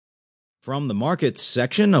From the markets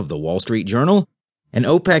section of the Wall Street Journal, an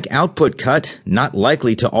OPEC output cut not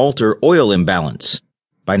likely to alter oil imbalance,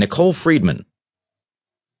 by Nicole Friedman.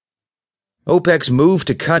 OPEC's move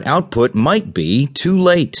to cut output might be too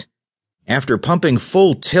late. After pumping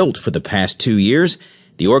full tilt for the past 2 years,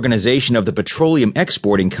 the Organization of the Petroleum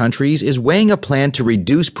Exporting Countries is weighing a plan to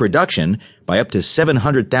reduce production by up to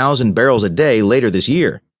 700,000 barrels a day later this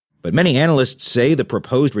year. But many analysts say the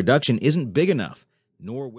proposed reduction isn't big enough, nor will